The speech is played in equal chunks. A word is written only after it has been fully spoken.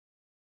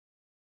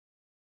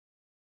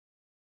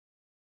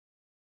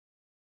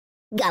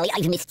Golly,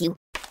 I've missed you.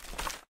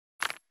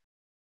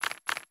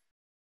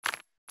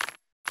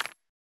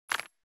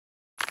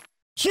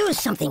 Choose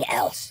something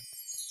else.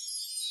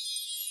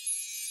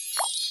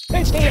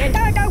 It's the end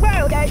of the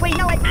world as we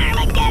know it,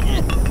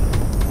 Armageddon!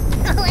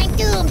 Oh, I'm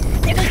doomed!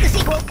 There goes the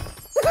sequel!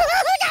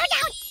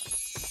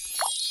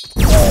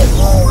 No,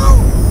 no!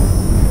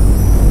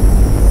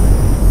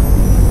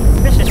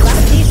 This is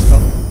rather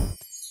peaceful.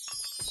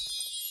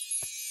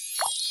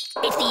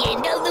 It's the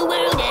end of the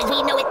world as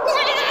we know it.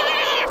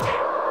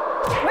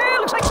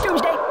 Well, looks like it's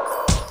doomsday.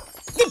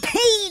 The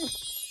pain!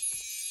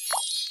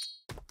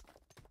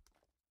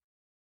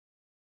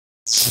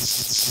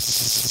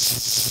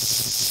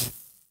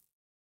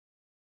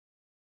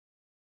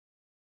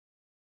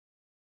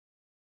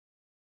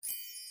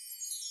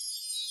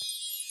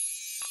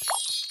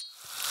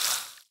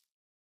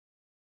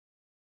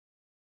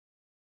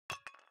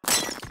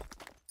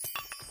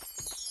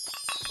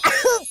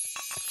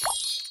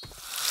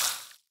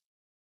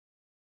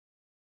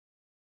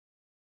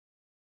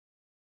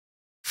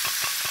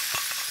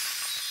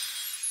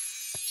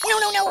 No,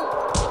 no, no!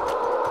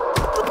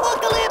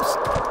 Apocalypse!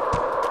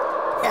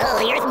 Oh,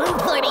 the earth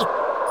moved for me!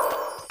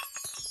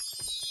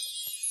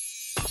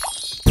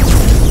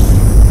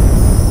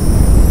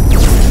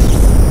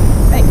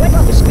 Hey, wipe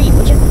off the screen,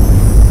 would you?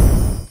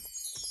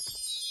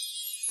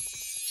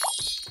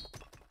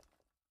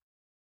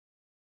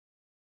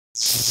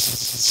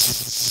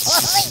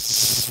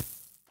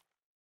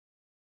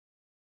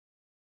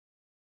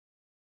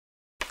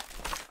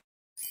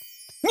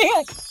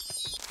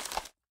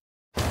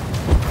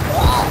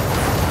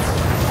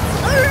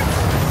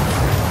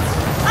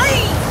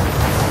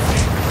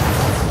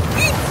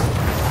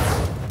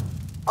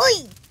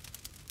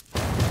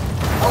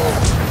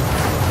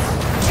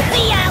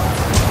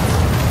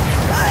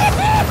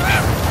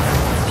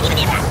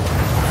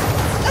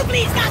 Oh,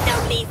 please, God, no,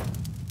 please!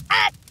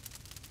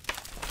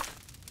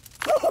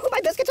 Oh,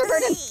 my biscuits are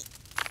burning!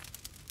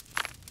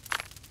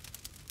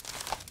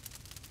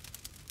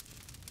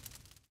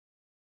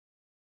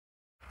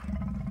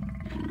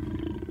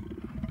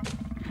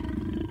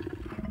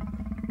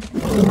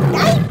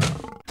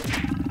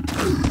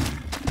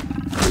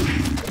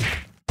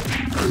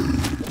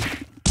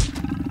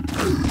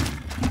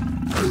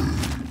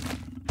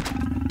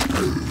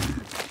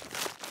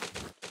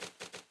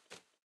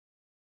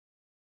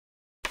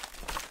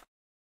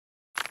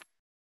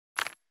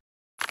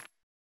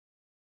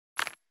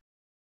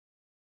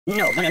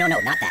 No,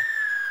 not that.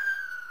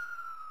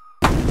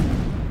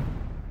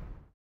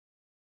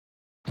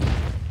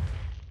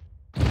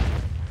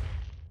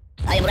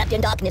 I am wrapped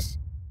in darkness.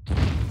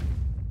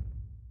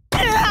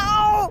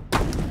 Ow!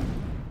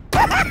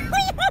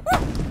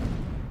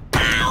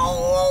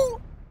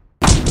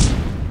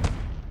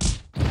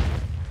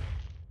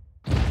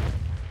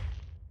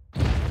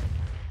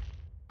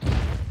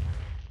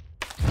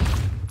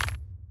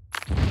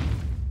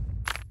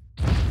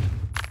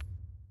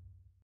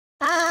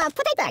 Ow!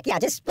 Put it back. Yeah,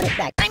 just put it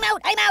back. I'm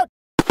out! I'm out!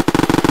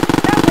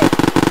 Help me!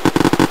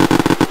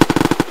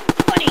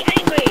 Funny,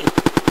 angry!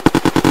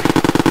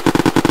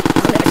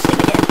 I'll never sing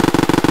again.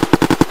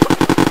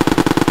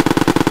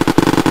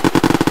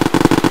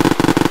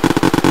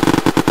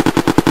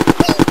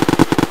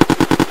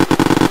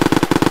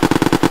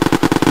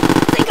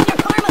 Think of your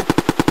karma!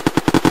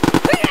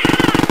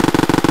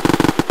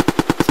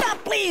 Stop,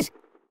 please!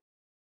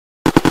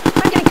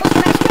 I'm getting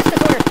post-traumatic stress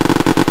disorder!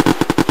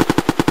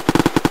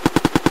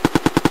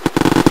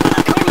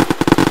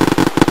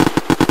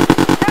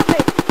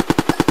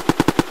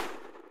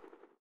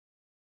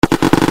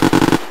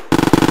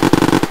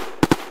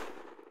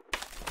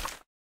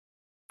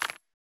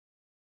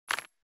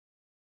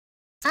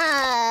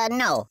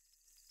 No.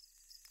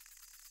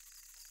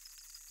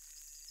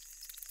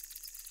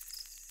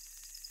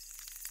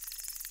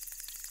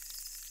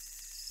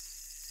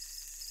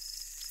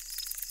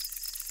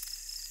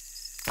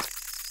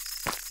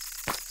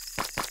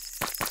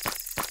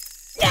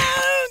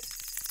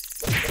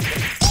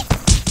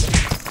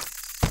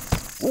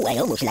 Ooh, I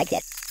almost like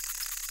that.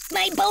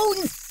 My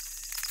bones!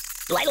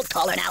 Do I look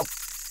taller now?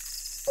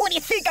 What do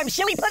you think? I'm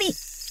silly putty?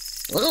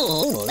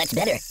 Ooh, that's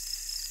better.